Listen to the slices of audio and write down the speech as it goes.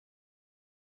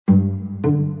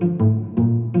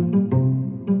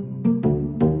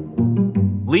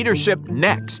Leadership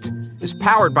Next is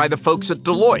powered by the folks at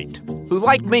Deloitte, who,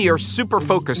 like me, are super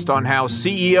focused on how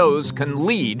CEOs can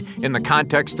lead in the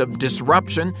context of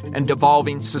disruption and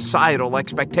evolving societal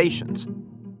expectations.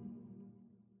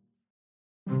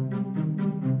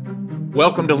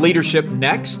 Welcome to Leadership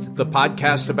Next, the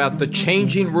podcast about the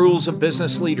changing rules of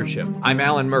business leadership. I'm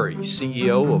Alan Murray,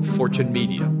 CEO of Fortune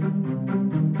Media.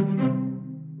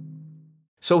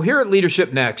 So here at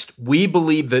Leadership Next, we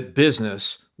believe that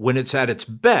business, when it's at its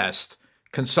best,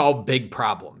 can solve big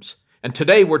problems. And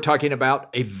today we're talking about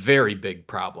a very big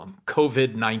problem,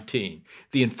 COVID-19.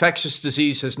 The infectious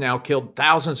disease has now killed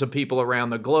thousands of people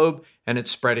around the globe, and it's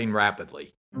spreading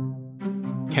rapidly.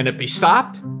 Can it be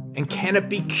stopped? And can it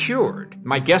be cured?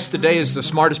 My guest today is the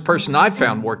smartest person I've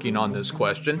found working on this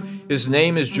question. His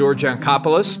name is George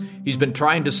Yancopoulos. He's been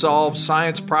trying to solve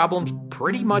science problems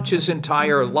pretty much his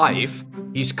entire life.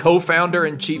 He's co-founder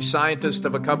and chief scientist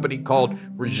of a company called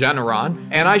Regeneron.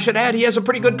 And I should add, he has a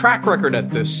pretty good track record at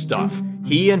this stuff.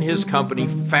 He and his company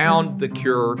found the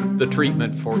cure, the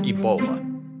treatment for Ebola.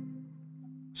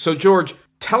 So, George,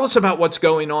 tell us about what's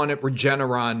going on at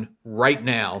Regeneron right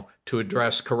now to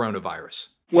address coronavirus.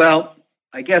 Well,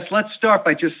 I guess let's start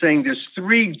by just saying there's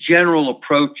three general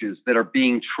approaches that are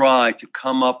being tried to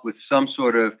come up with some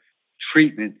sort of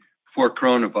treatment for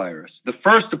coronavirus. The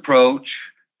first approach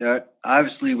that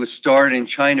obviously was started in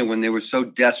China when they were so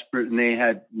desperate and they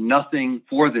had nothing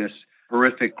for this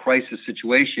horrific crisis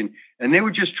situation, and they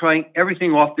were just trying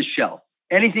everything off the shelf.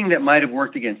 Anything that might have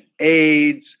worked against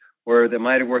AIDS, or that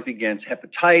might have worked against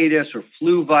hepatitis or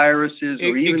flu viruses,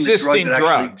 or even existing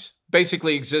drugs.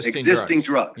 Basically existing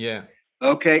drugs. Yeah.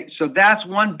 Okay, so that's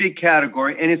one big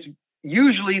category, and it's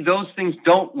usually those things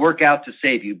don't work out to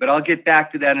save you, but I'll get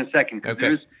back to that in a second, because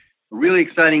there's a really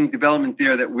exciting development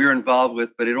there that we're involved with,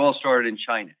 but it all started in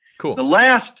China. Cool. The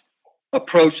last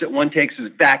approach that one takes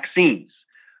is vaccines.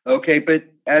 Okay, but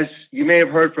as you may have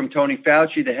heard from Tony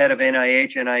Fauci, the head of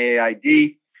NIH,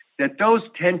 NIAID, that those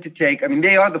tend to take,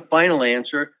 they are the final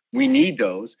answer. We need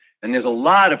those. And there's a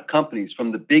lot of companies,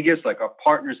 from the biggest, like our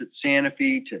partners at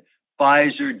Sanofi, to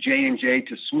Pfizer, J&J,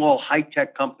 to small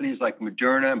high-tech companies like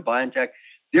Moderna and BioNTech.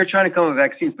 They're trying to come up with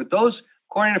vaccines. But those,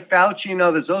 according to Fauci and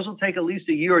others, those will take at least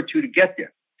a year or two to get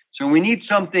there. So we need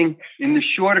something in the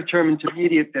shorter term,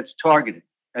 intermediate, that's targeted.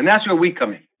 And that's where we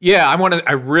come in. Yeah,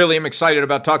 I really am excited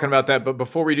about talking about that. But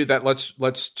before we do that,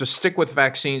 let's just stick with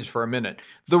vaccines for a minute.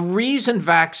 The reason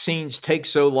vaccines take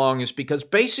so long is because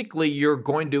basically you're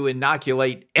going to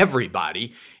inoculate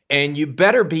everybody, and you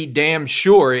better be damn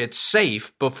sure it's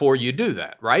safe before you do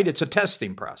that, right? It's a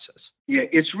testing process. Yeah,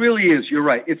 it really is. You're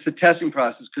right. It's the testing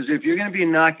process, because if you're going to be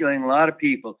inoculating a lot of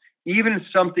people, even if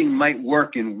something might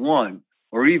work in 1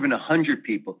 or even 100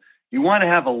 people, you want to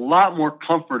have a lot more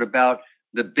comfort about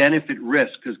the benefit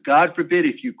risk, because God forbid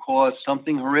if you cause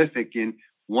something horrific in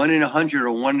 1 in 100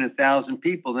 or 1 in 1,000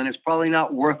 people, then it's probably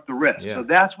not worth the risk. Yeah. So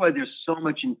that's why there's so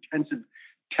much intensive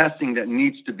testing that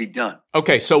needs to be done.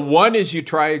 Okay, so 1 is you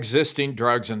try existing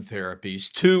drugs and therapies.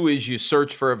 2 is you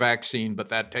search for a vaccine, but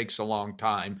that takes a long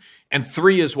time. And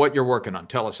 3 is what you're working on.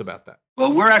 Tell us about that.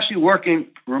 Well, we're actually working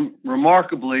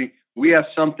remarkably. We have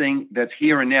something that's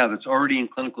here and now that's already in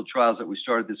clinical trials that we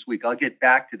started this week. I'll get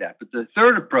back to that. But the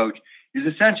third approach is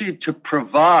essentially to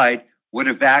provide what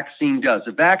a vaccine does.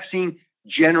 A vaccine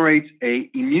generates an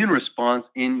immune response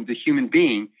in the human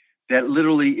being that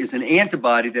literally is an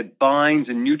antibody that binds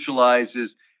and neutralizes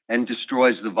and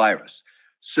destroys the virus.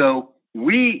 So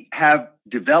we have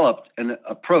developed an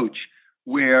approach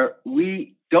where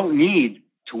we don't need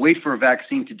to wait for a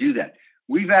vaccine to do that.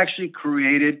 We've actually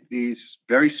created these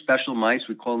very special mice.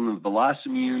 We call them the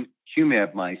VelocImmune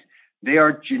HuMAb mice. They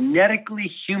are genetically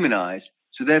humanized,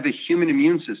 so they have a human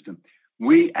immune system.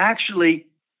 We actually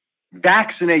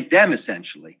vaccinate them,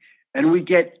 essentially, and we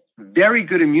get very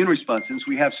good immune response. Since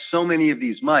we have so many of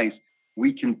these mice,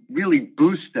 we can really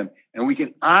boost them, and we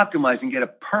can optimize and get a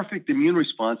perfect immune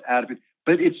response out of it,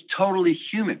 but it's totally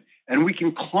human, and we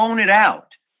can clone it out.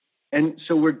 And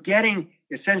so we're getting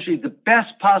essentially the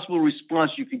best possible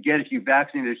response you could get if you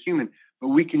vaccinated a human, but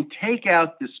we can take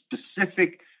out the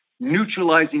specific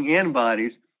neutralizing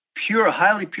antibodies,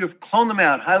 highly pure, clone them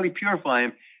out, highly purify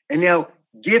them, and now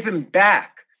give them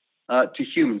back to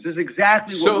humans. This is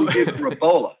exactly what we did for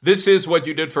Ebola. This is what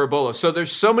you did for Ebola. So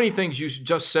there's so many things you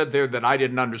just said there that I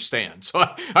didn't understand. So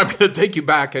I'm going to take you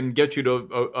back and get you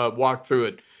to walk through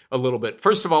it a little bit.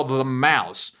 First of all, the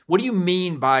mouse. What do you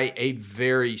mean by a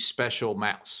very special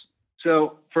mouse?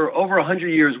 So for over 100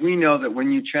 years, we know that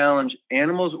when you challenge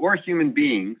animals or human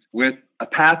beings with a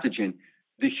pathogen,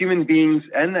 the human beings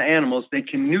and the animals, they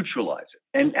can neutralize it.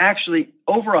 And actually,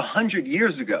 over 100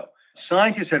 years ago,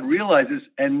 scientists had realized this,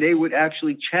 and they would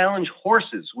actually challenge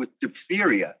horses with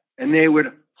diphtheria, and they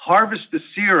would harvest the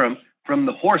serum from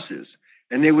the horses,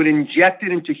 and they would inject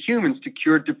it into humans to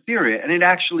cure diphtheria, and it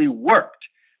actually worked.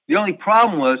 The only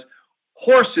problem was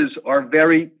horses are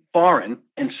very foreign,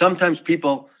 and sometimes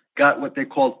people got what they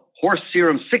called horse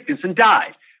serum sickness and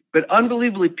died. But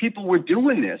unbelievably, people were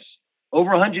doing this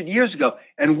over 100 years ago.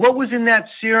 And what was in that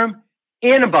serum?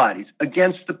 Antibodies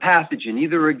against the pathogen,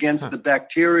 either against the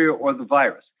bacteria or the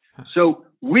virus. So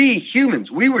we humans,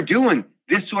 we were doing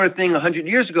this sort of thing 100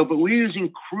 years ago, but we were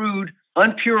using crude,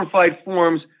 unpurified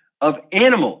forms of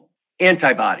animal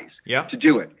antibodies to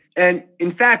do it. And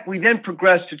in fact, we then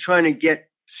progressed to trying to get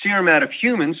serum out of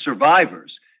human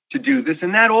survivors to do this,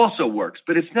 and that also works,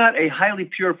 but it's not a highly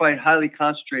purified, highly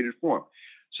concentrated form.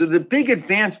 So the big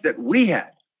advance that we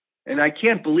had, and I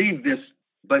can't believe this,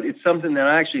 but it's something that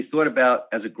I actually thought about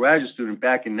as a graduate student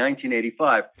back in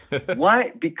 1985.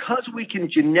 Why? Because we can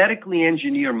genetically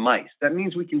engineer mice. That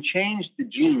means we can change the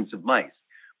genes of mice.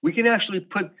 We can actually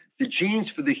put the genes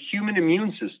for the human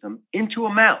immune system into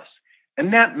a mouse,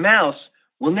 and that mouse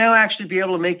will now actually be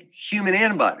able to make human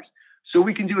antibodies. So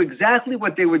we can do exactly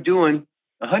what they were doing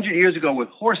 100 years ago with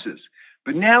horses,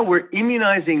 but now we're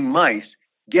immunizing mice,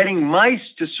 getting mice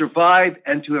to survive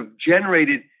and to have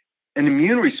generated an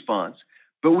immune response,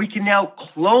 but we can now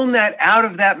clone that out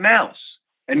of that mouse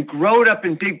and grow it up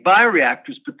in big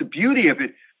bioreactors. But the beauty of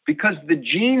it, because the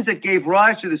genes that gave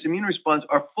rise to this immune response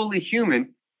are fully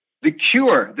human, the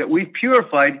cure that we've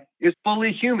purified is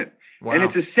fully human. Wow. And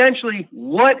it's essentially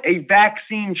what a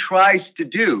vaccine tries to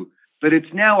do, but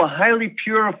it's now a highly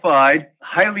purified,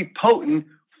 highly potent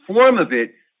form of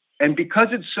it. And because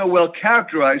it's so well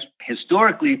characterized,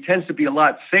 historically, it tends to be a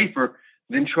lot safer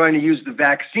than trying to use the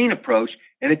vaccine approach.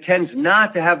 And it tends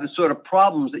not to have the sort of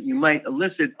problems that you might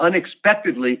elicit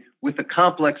unexpectedly with a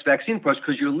complex vaccine approach,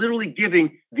 because you're literally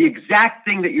giving the exact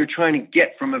thing that you're trying to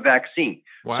get from a vaccine.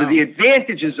 Wow. So the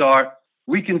advantages are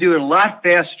we can do it a lot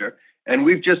faster. And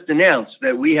we've just announced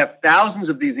that we have thousands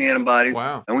of these antibodies.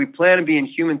 Wow. And we plan to be in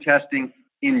human testing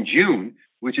in June,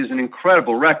 which is an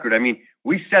incredible record. I mean,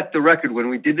 we set the record when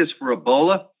we did this for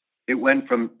Ebola. It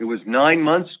was 9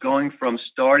 months going from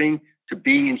starting to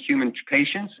being in human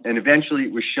patients. And eventually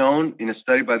it was shown in a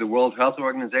study by the World Health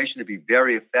Organization to be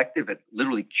very effective at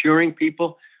literally curing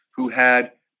people who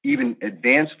had even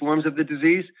advanced forms of the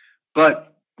disease.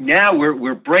 But now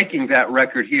we're breaking that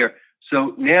record here.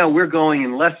 So now we're going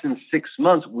in less than 6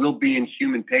 months, we'll be in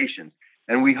human patients.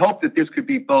 And we hope that this could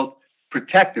be both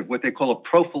protective, what they call a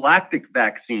prophylactic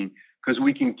vaccine, because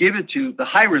we can give it to the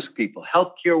high-risk people,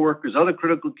 healthcare workers, other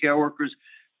critical care workers,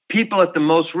 people at the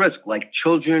most risk, like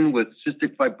children with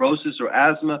cystic fibrosis or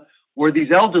asthma, or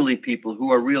these elderly people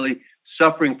who are really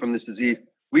suffering from this disease.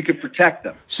 We could protect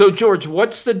them. So, George,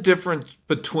 what's the difference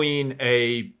between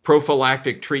a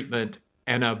prophylactic treatment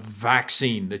and a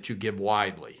vaccine that you give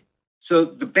widely? So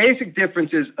the basic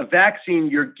difference is a vaccine,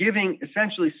 you're giving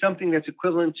essentially something that's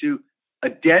equivalent to a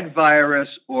dead virus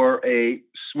or a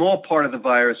small part of the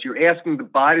virus. You're asking the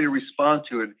body to respond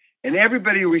to it, and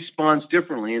everybody responds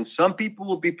differently. And some people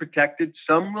will be protected,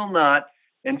 some will not,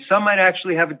 and some might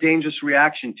actually have a dangerous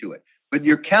reaction to it. But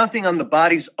you're counting on the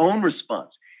body's own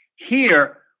response.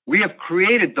 Here, we have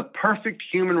created the perfect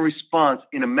human response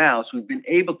in a mouse. We've been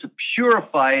able to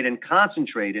purify it and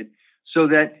concentrate it so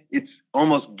that it's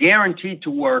almost guaranteed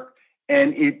to work,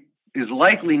 and it is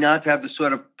likely not to have the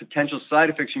sort of potential side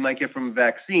effects you might get from a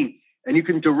vaccine. And you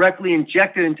can directly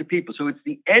inject it into people. So it's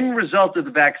the end result of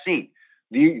the vaccine.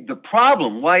 The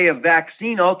problem, why a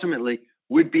vaccine ultimately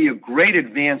would be a great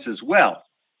advance as well,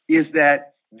 is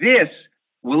that this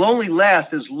will only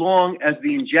last as long as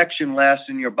the injection lasts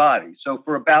in your body. So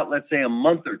for about, let's say, a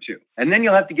month or two. And then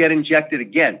you'll have to get injected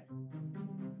again.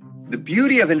 The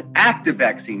beauty of an active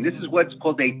vaccine, this is what's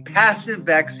called a passive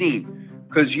vaccine,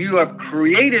 because you have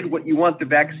created what you want the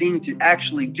vaccine to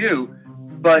actually do,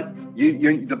 but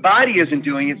the body isn't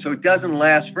doing it, so it doesn't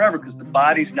last forever because the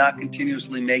body's not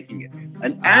continuously making it.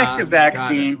 An active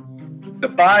vaccine, the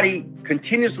body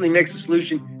continuously makes a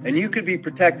solution, and you could be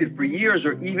protected for years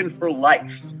or even for life.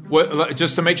 Well,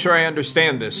 just to make sure I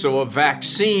understand this, so a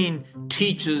vaccine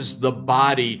teaches the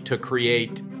body to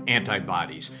create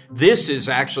antibodies. This is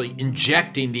actually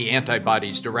injecting the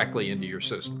antibodies directly into your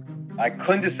system. I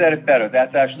couldn't have said it better.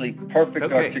 That's actually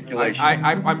perfect articulation.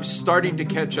 I'm starting to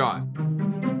catch on.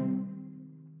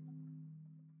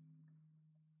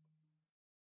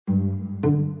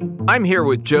 I'm here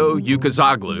with Joe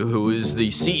Ukazoglu, who is the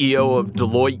CEO of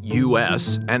Deloitte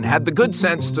US and had the good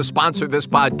sense to sponsor this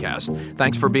podcast.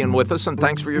 Thanks for being with us and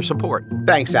thanks for your support.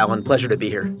 Thanks, Alan. Pleasure to be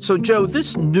here. So, Joe,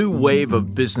 this new wave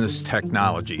of business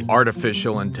technology,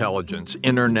 artificial intelligence,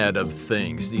 Internet of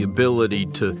Things, the ability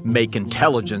to make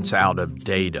intelligence out of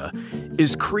data,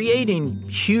 is creating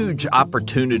huge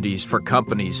opportunities for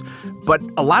companies. But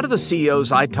a lot of the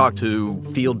CEOs I talk to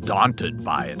feel daunted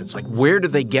by it. It's like, where do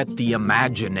they get the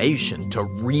imagination to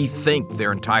rethink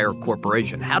their entire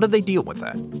corporation? How do they deal with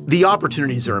that? The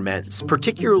opportunities are immense,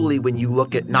 particularly when you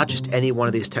look at not just any one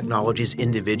of these technologies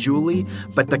individually,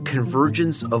 but the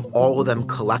convergence of all of them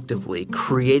collectively,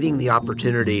 creating the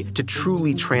opportunity to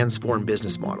truly transform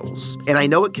business models. And I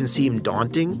know it can seem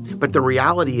daunting, but the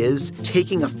reality is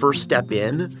taking a first step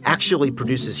in actually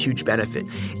produces huge benefit,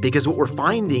 because what we're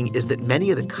finding is that many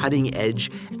of the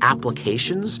cutting-edge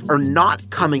applications are not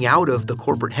coming out of the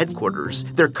corporate headquarters.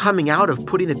 They're coming out of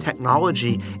putting the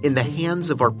technology in the hands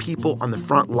of our people on the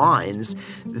front lines.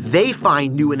 They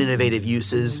find new and innovative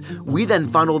uses. We then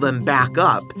funnel them back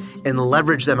up and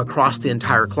leverage them across the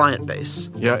entire client base.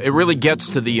 Yeah, it really gets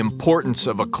to the importance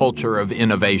of a culture of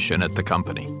innovation at the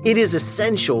company. It is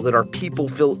essential that our people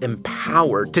feel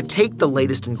empowered to take the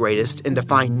latest and greatest and to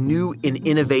find new and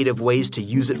innovative ways to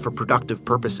use it for productive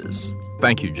purposes.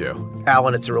 Thank you, Joe.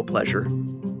 Alan, it's a real pleasure.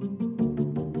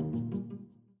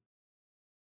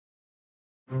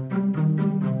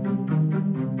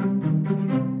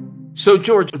 So,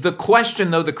 George, the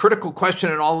question, though, the critical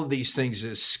question in all of these things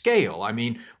is scale. I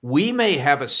mean, we may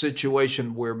have a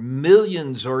situation where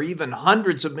millions or even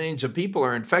hundreds of millions of people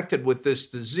are infected with this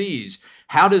disease.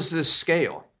 How does this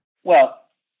scale? Well,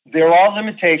 there are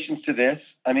limitations to this.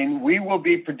 I mean, we will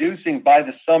be producing by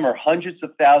the summer hundreds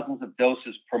of thousands of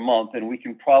doses per month, and we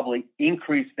can probably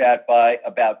increase that by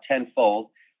about tenfold.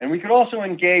 And we could also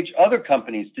engage other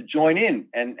companies to join in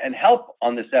and help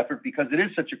on this effort because it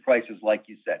is such a crisis, like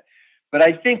you said. But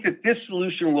I think that this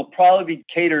solution will probably be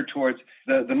catered towards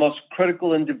the most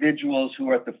critical individuals who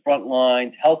are at the front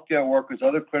lines, healthcare workers,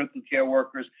 other critical care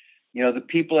workers, the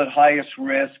people at highest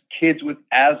risk, kids with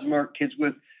asthma, kids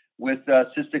with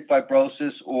cystic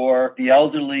fibrosis, or the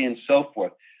elderly and so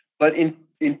forth. But in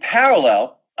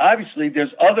parallel, obviously,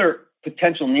 there's other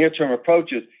potential near-term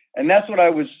approaches. And that's what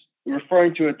I was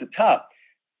referring to at the top.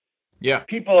 Yeah.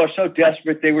 People are so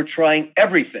desperate, they were trying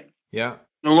everything. Yeah.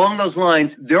 And along those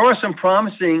lines, there are some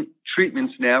promising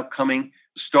treatments now coming,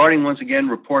 starting once again,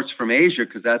 reports from Asia,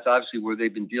 because that's obviously where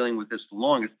they've been dealing with this the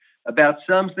longest, about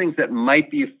some things that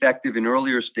might be effective in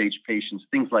earlier stage patients,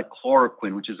 things like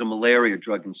chloroquine, which is a malaria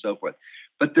drug and so forth.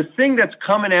 But the thing that's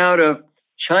coming out of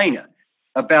China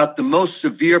about the most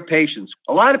severe patients,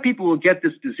 a lot of people will get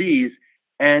this disease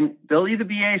and they'll either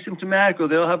be asymptomatic or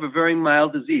they'll have a very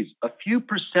mild disease. A few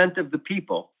percent of the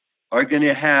people are going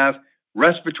to have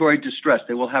respiratory distress.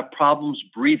 They will have problems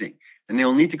breathing, and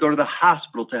they'll need to go to the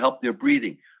hospital to help their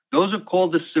breathing. Those are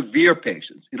called the severe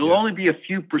patients. It'll only be a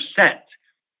few percent,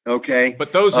 okay?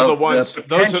 But those are the ones.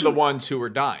 Those are the ones who are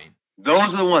dying.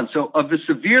 Those are the ones. So, of the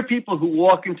severe people who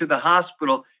walk into the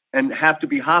hospital and have to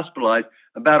be hospitalized,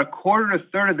 about a quarter to a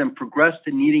third of them progress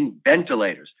to needing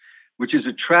ventilators, which is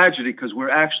a tragedy because we're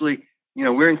actually,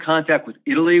 we're in contact with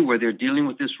Italy where they're dealing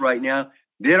with this right now.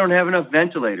 They don't have enough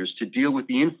ventilators to deal with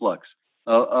the influx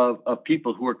of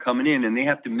people who are coming in, and they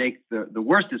have to make the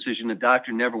worst decision the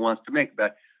doctor never wants to make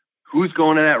about who's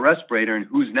going to that respirator and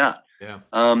who's not. Yeah.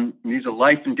 These are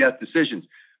life and death decisions.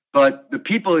 But the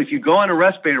people, if you go on a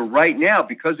respirator right now,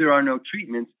 because there are no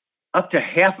treatments, up to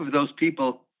half of those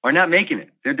people are not making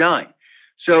it. They're dying.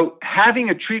 So having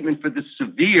a treatment for the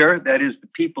severe, that is the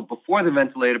people before the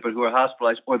ventilator but who are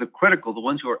hospitalized, or the critical, the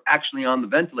ones who are actually on the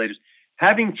ventilators,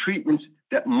 having treatments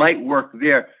that might work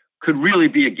there could really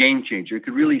be a game changer. It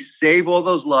could really save all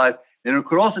those lives, and it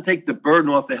could also take the burden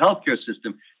off the healthcare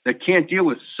system that can't deal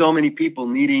with so many people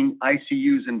needing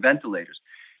ICUs and ventilators.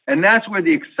 And that's where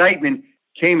the excitement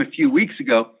came a few weeks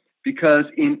ago, because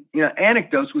in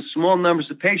anecdotes with small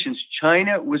numbers of patients,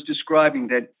 China was describing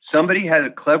that somebody had a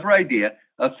clever idea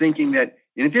of thinking that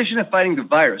in addition to fighting the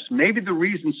virus, maybe the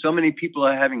reason so many people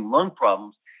are having lung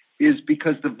problems is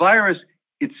because the virus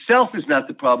itself is not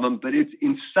the problem, but it's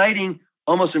inciting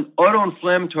almost an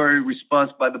auto-inflammatory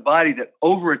response by the body that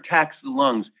overattacks the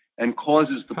lungs and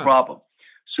causes the problem.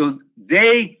 So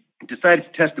they decided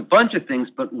to test a bunch of things,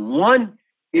 but one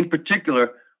in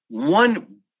particular,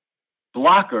 one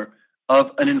blocker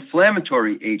of an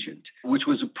inflammatory agent, which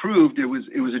was approved. It was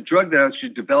a drug that was actually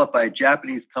developed by a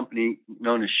Japanese company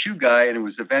known as Chugai, and it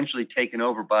was eventually taken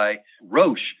over by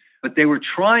Roche, but they were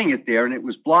trying it there, and it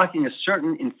was blocking a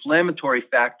certain inflammatory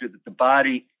factor that the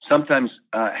body sometimes,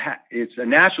 it's a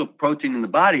natural protein in the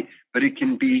body, but it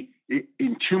can be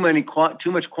in too much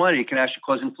quantity, it can actually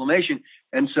cause inflammation.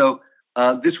 And so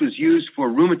this was used for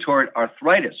rheumatoid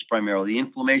arthritis, primarily,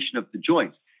 inflammation of the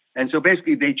joints. And so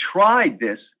basically they tried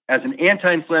this as an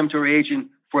anti-inflammatory agent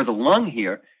for the lung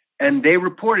here, and they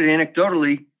reported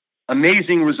anecdotally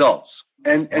amazing results.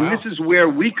 And this is where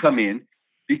we come in,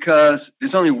 because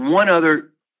there's only one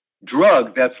other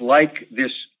drug that's like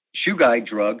this Chugai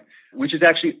drug, which is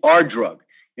actually our drug.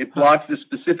 It blocks the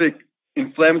specific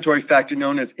inflammatory factor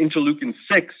known as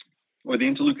interleukin-6, or the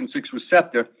interleukin-6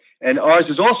 receptor. And ours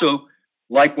is also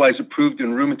likewise approved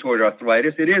in rheumatoid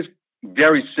arthritis. It is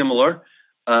very similar.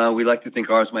 We like to think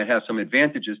ours might have some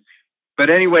advantages. But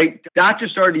anyway,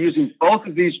 doctors started using both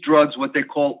of these drugs, what they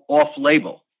call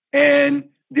off-label. And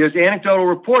there's anecdotal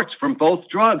reports from both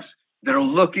drugs that are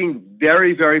looking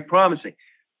very, very promising.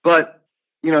 But,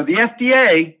 the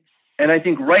FDA, and I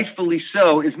think rightfully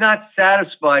so, is not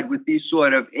satisfied with these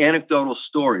sort of anecdotal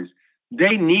stories.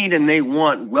 They need and they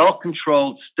want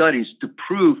well-controlled studies to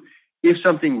prove if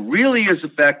something really is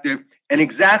effective and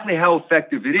exactly how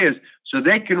effective it is, so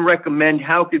they can recommend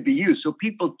how it could be used. So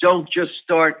people don't just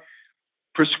start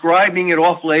prescribing it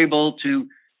off-label to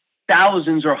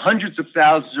thousands or hundreds of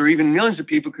thousands or even millions of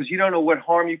people, because you don't know what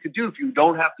harm you could do if you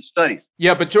don't have the studies.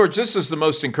 Yeah, but George, this is the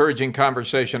most encouraging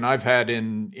conversation I've had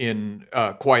in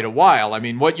quite a while. I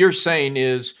mean, what you're saying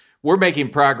is we're making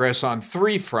progress on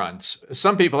three fronts.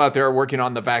 Some people out there are working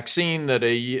on the vaccine that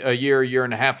a year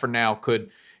and a half from now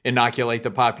could inoculate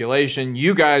the population.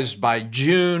 You guys, by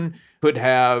June, could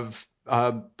have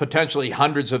potentially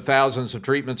hundreds of thousands of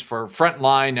treatments for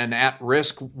frontline and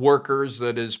at-risk workers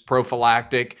that is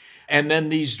prophylactic. And then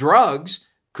these drugs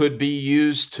could be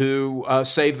used to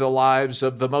save the lives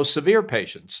of the most severe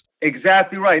patients.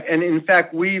 Exactly right. And in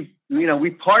fact, we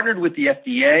partnered with the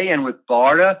FDA and with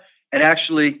BARDA, and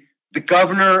actually the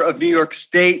governor of New York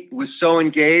State was so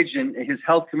engaged, and his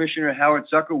health commissioner, Howard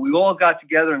Zucker. We all got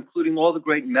together, including all the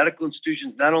great medical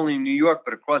institutions, not only in New York,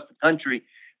 but across the country.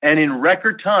 And in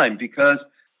record time, because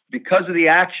of the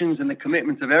actions and the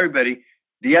commitments of everybody,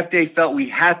 the FDA felt we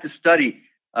had to study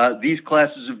these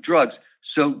classes of drugs.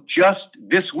 So just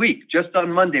this week, just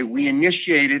on Monday, we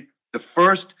initiated the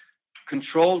first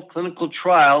controlled clinical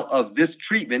trial of this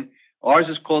treatment. Ours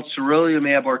is called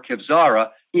sarilumab or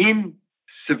Kevzara, in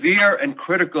severe and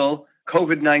critical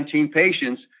COVID-19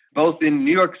 patients, both in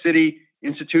New York City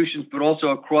institutions, but also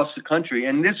across the country.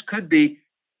 And this could be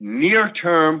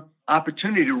near-term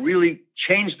opportunity to really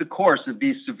change the course of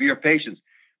these severe patients.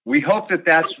 We hope that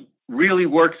that's really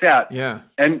works out. Yeah.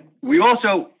 And we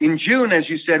also, in June, as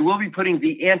you said, we'll be putting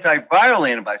the antiviral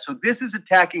antibody. So this is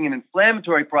attacking an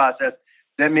inflammatory process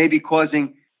that may be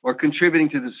causing or contributing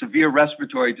to the severe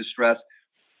respiratory distress.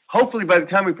 Hopefully, by the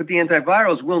time we put the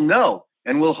antivirals, we'll know,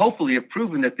 and we'll hopefully have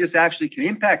proven that this actually can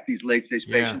impact these late-stage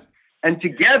patients. And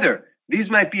together, these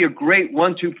might be a great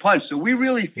 1-2 punch. So we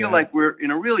really feel like we're in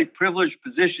a really privileged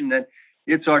position, that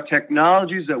it's our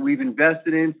technologies that we've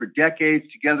invested in for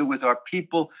decades, together with our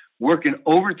people working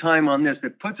overtime on this,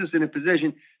 that puts us in a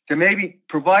position to maybe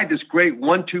provide this great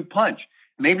 1-2 punch.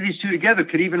 Maybe these two together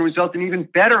could even result in even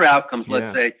better outcomes,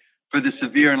 let's say, for the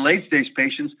severe and late-stage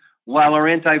patients, while our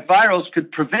antivirals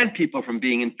could prevent people from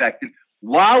being infected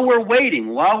while we're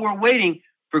waiting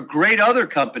for great other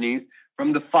companies,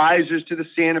 from the Pfizers to the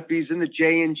Sanofis and the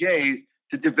J&Js,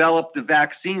 to develop the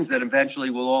vaccines that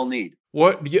eventually we'll all need.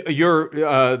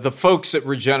 The folks at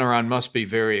Regeneron must be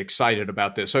very excited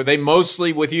about this. Are they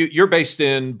mostly with you? You're based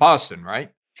in Boston,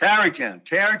 right? Tarrytown,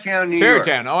 New York.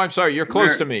 Tarrytown. Oh, I'm sorry. You're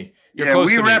close to me. You're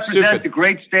close to me. We represent the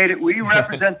great state. We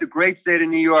represent the great state of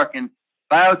New York, and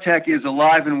biotech is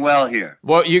alive and well here.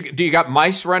 Well, do you got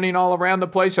mice running all around the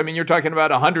place? I mean, you're talking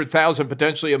about 100,000,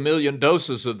 potentially 1 million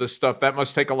doses of this stuff. That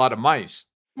must take a lot of mice.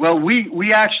 Well,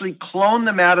 we actually clone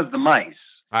them out of the mice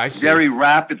very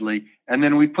rapidly, and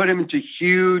then we put them into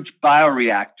huge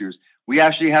bioreactors. We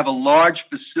actually have a large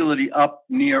facility up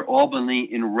near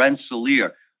Albany in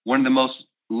Rensselaer, one of the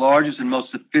largest and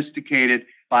most sophisticated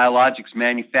biologics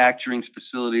manufacturing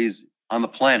facilities on the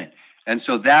planet. And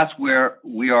so that's where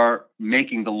we are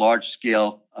making the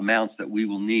large-scale amounts that we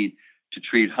will need to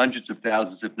treat hundreds of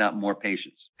thousands, if not more,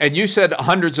 patients. And you said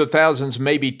hundreds of thousands,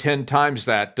 maybe 10 times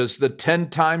that. Does the 10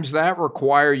 times that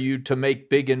require you to make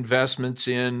big investments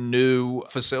in new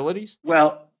facilities?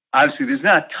 Well, obviously, there's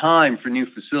not time for new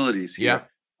facilities here. Yeah.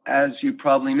 As you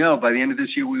probably know, by the end of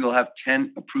this year, we will have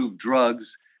 10 approved drugs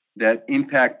that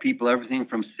impact people, everything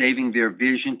from saving their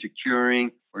vision to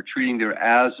curing or treating their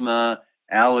asthma,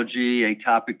 allergy,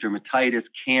 atopic dermatitis,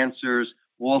 cancers,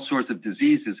 all sorts of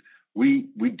diseases. We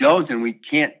don't, and we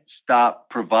can't stop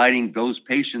providing those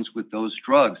patients with those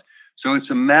drugs. So it's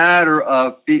a matter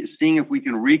of seeing if we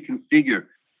can reconfigure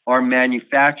our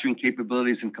manufacturing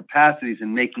capabilities and capacities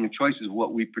and making choices of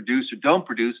what we produce or don't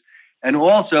produce. And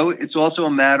also, it's also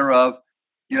a matter of,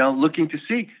 looking to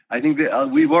see. I think that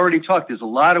we've already talked. There's a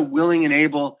lot of willing and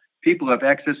able people who have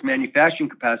excess manufacturing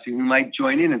capacity who might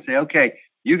join in and say, okay,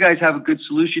 you guys have a good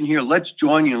solution here. Let's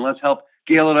join you and let's help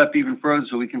scale it up even further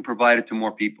so we can provide it to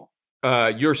more people.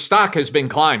 Your stock has been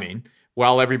climbing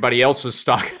while everybody else's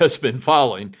stock has been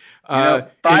falling. By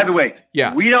the way,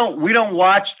 we don't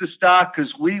watch the stock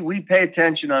because we pay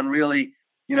attention on really,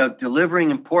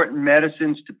 delivering important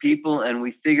medicines to people, and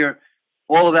we figure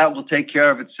all of that will take care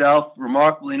of itself.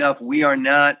 Remarkably enough, we are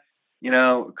not,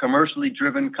 a commercially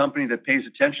driven company that pays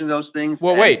attention to those things.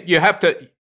 Well, wait, you have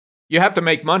to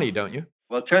make money, don't you?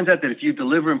 Well, it turns out that if you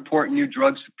deliver important new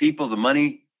drugs to people, the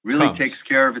money really takes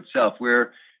care of itself.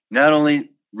 We're not only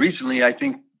recently, I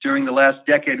think during the last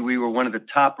decade, we were one of the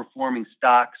top performing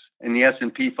stocks in the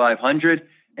S&P 500.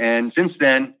 And since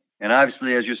then, and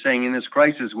obviously, as you're saying, in this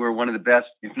crisis, we're one of the best,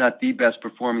 if not the best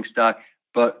performing stock.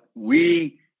 But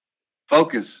we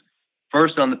focus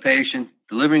first on the patient,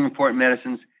 delivering important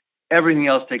medicines. Everything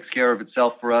else takes care of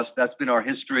itself for us. That's been our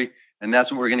history, and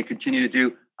that's what we're going to continue to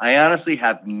do. I honestly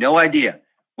have no idea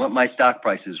what my stock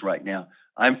price is right now.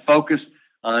 I'm focused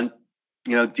on,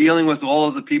 dealing with all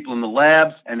of the people in the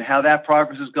labs and how that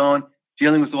progress is going,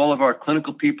 dealing with all of our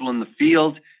clinical people in the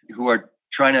field who are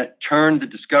trying to turn the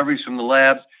discoveries from the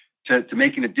labs to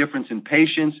making a difference in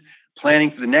patients, planning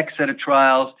for the next set of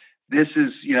trials. This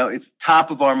is, it's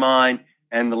top of our mind.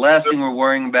 And the last thing we're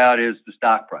worrying about is the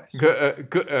stock price.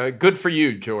 Good for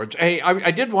you, George. Hey,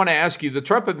 I did want to ask you, the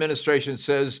Trump administration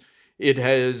says it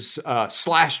has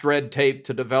slashed red tape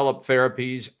to develop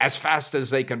therapies as fast as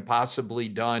they can possibly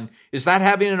done. Is that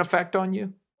having an effect on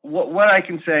you? What I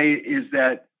can say is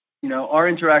that, our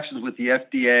interactions with the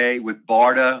FDA, with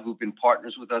BARDA, who've been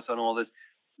partners with us on all this,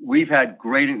 we've had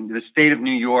great, in the state of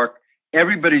New York,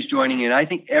 everybody's joining in. I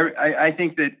think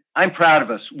that I'm proud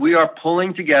of us. We are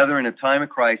pulling together in a time of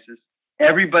crisis.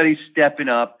 Everybody's stepping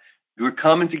up. We're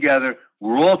coming together.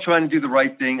 We're all trying to do the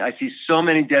right thing. I see so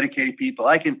many dedicated people.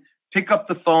 I can pick up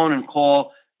the phone and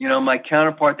call, my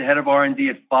counterpart, the head of R&D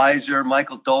at Pfizer,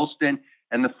 Michael Dolston,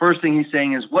 and the first thing he's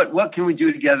saying is, what can we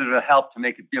do together to help to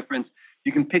make a difference?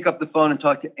 You can pick up the phone and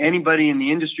talk to anybody in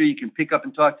the industry. You can pick up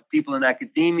and talk to people in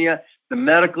academia, the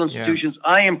medical institutions.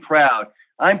 Yeah. I am proud.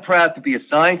 I'm proud to be a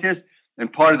scientist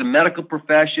and part of the medical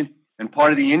profession and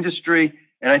part of the industry.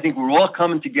 And I think we're all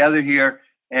coming together here.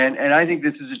 And I think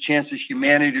this is a chance for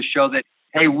humanity to show that,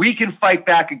 hey, we can fight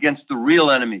back against the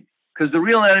real enemy. Because the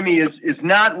real enemy is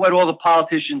not what all the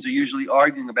politicians are usually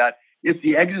arguing about. It's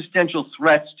the existential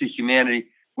threats to humanity,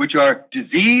 which are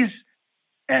disease,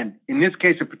 and in this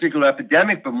case, a particular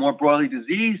epidemic, but more broadly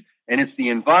disease, and it's the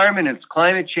environment, and it's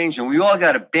climate change. And we all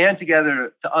got to band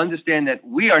together to understand that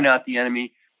we are not the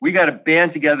enemy. We got to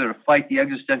band together to fight the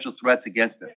existential threats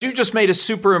against it. You just made a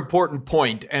super important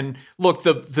point. And look,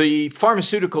 the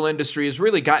pharmaceutical industry has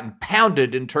really gotten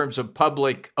pounded in terms of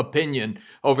public opinion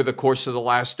over the course of the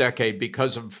last decade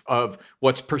because of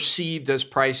what's perceived as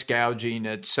price gouging,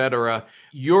 et cetera.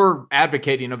 You're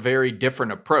advocating a very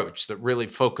different approach that really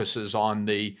focuses on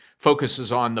the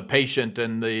patient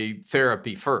and the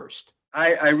therapy first.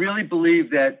 I really believe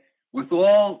that with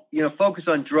all, focus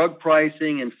on drug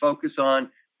pricing and focus on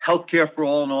healthcare for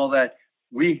all and all that,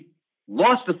 we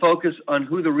lost the focus on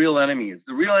who the real enemy is.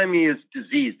 The real enemy is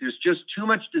disease. There's just too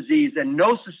much disease, and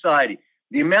no society,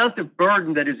 the amount of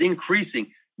burden that is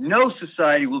increasing, no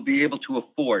society will be able to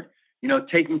afford,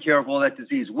 taking care of all that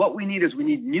disease. What we need is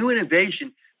new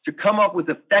innovation to come up with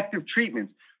effective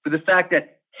treatments for the fact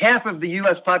that half of the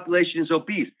U.S. population is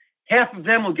obese. Half of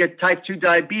them will get type 2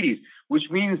 diabetes,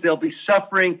 which means they'll be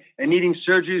suffering and needing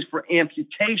surgeries for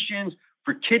amputations,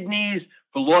 for kidneys,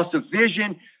 for loss of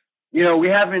vision. We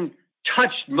haven't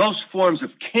touched most forms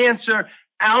of cancer.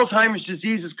 Alzheimer's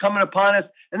disease is coming upon us.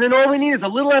 And then all we need is a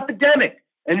little epidemic.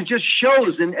 And it just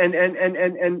shows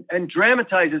and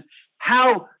dramatizes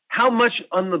how much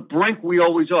on the brink we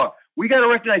always are. We got to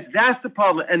recognize that's the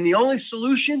problem. And the only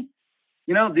solution,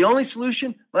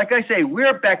 like I say,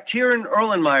 we're a bacteria in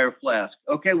Erlenmeyer flask.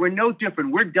 Okay, we're no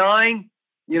different. We're dying,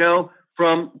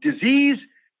 from disease,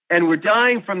 and we're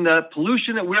dying from the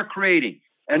pollution that we're creating.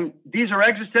 And these are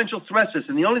existential threats.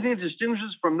 And the only thing that distinguishes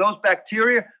us from those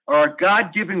bacteria are our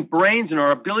God-given brains and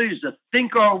our abilities to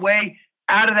think our way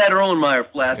out of that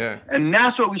Erlenmeyer flask. Yeah. And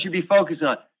that's what we should be focusing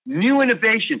on. New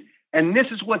innovation. And this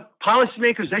is what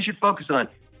policymakers, they should focus on.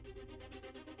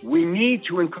 We need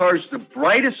to encourage the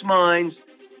brightest minds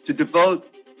to devote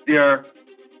their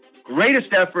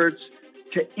greatest efforts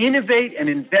to innovate and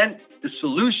invent the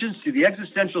solutions to the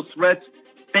existential threats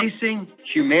facing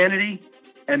humanity.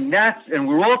 And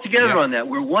we're all together on that.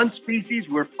 We're one species.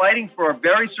 We're fighting for our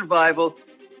very survival.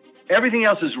 Everything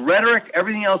else is rhetoric.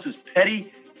 Everything else is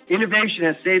petty. Innovation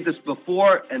has saved us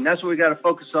before, and that's what we got to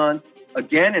focus on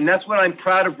again. And that's what I'm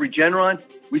proud of Regeneron.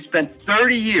 We spent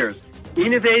 30 years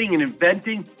innovating and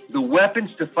inventing the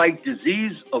weapons to fight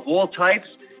disease of all types.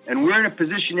 And we're in a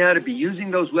position now to be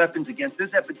using those weapons against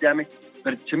this epidemic.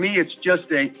 But to me, it's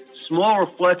just a small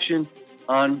reflection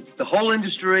on the whole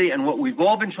industry and what we've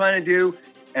all been trying to do.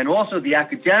 And also the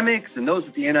academics and those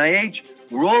at the NIH.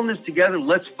 We're all in this together.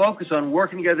 Let's focus on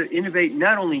working together to innovate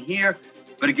not only here,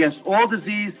 but against all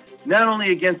disease, not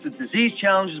only against the disease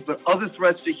challenges, but other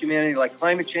threats to humanity like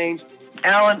climate change.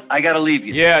 Alan, I got to leave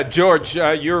you. Yeah, George,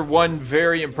 you're one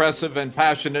very impressive and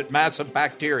passionate massive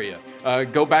bacteria.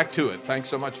 Go back to it. Thanks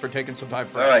so much for taking some time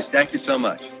for us. All right, thank you so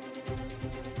much.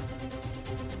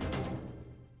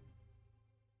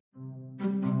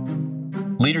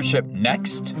 Leadership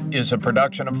Next is a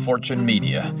production of Fortune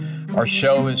Media. Our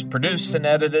show is produced and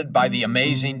edited by the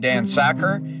amazing Dan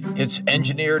Sacker. It's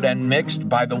engineered and mixed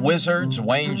by the Wizards,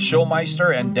 Wayne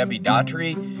Schulmeister and Debbie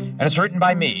Daughtry. And it's written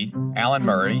by me, Alan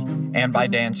Murray, and by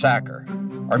Dan Sacker.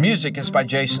 Our music is by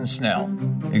Jason Snell.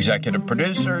 Executive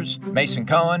producers, Mason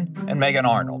Cohen and Megan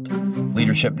Arnold.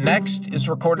 Leadership Next is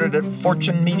recorded at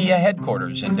Fortune Media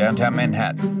headquarters in downtown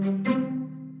Manhattan.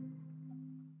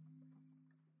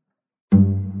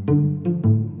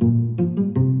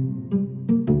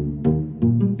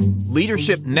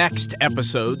 Leadership Next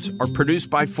episodes are produced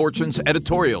by Fortune's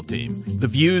editorial team. The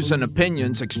views and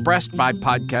opinions expressed by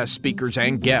podcast speakers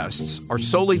and guests are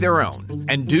solely their own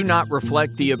and do not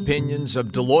reflect the opinions of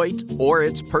Deloitte or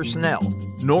its personnel,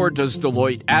 nor does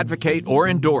Deloitte advocate or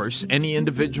endorse any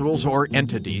individuals or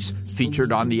entities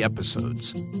featured on the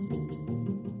episodes.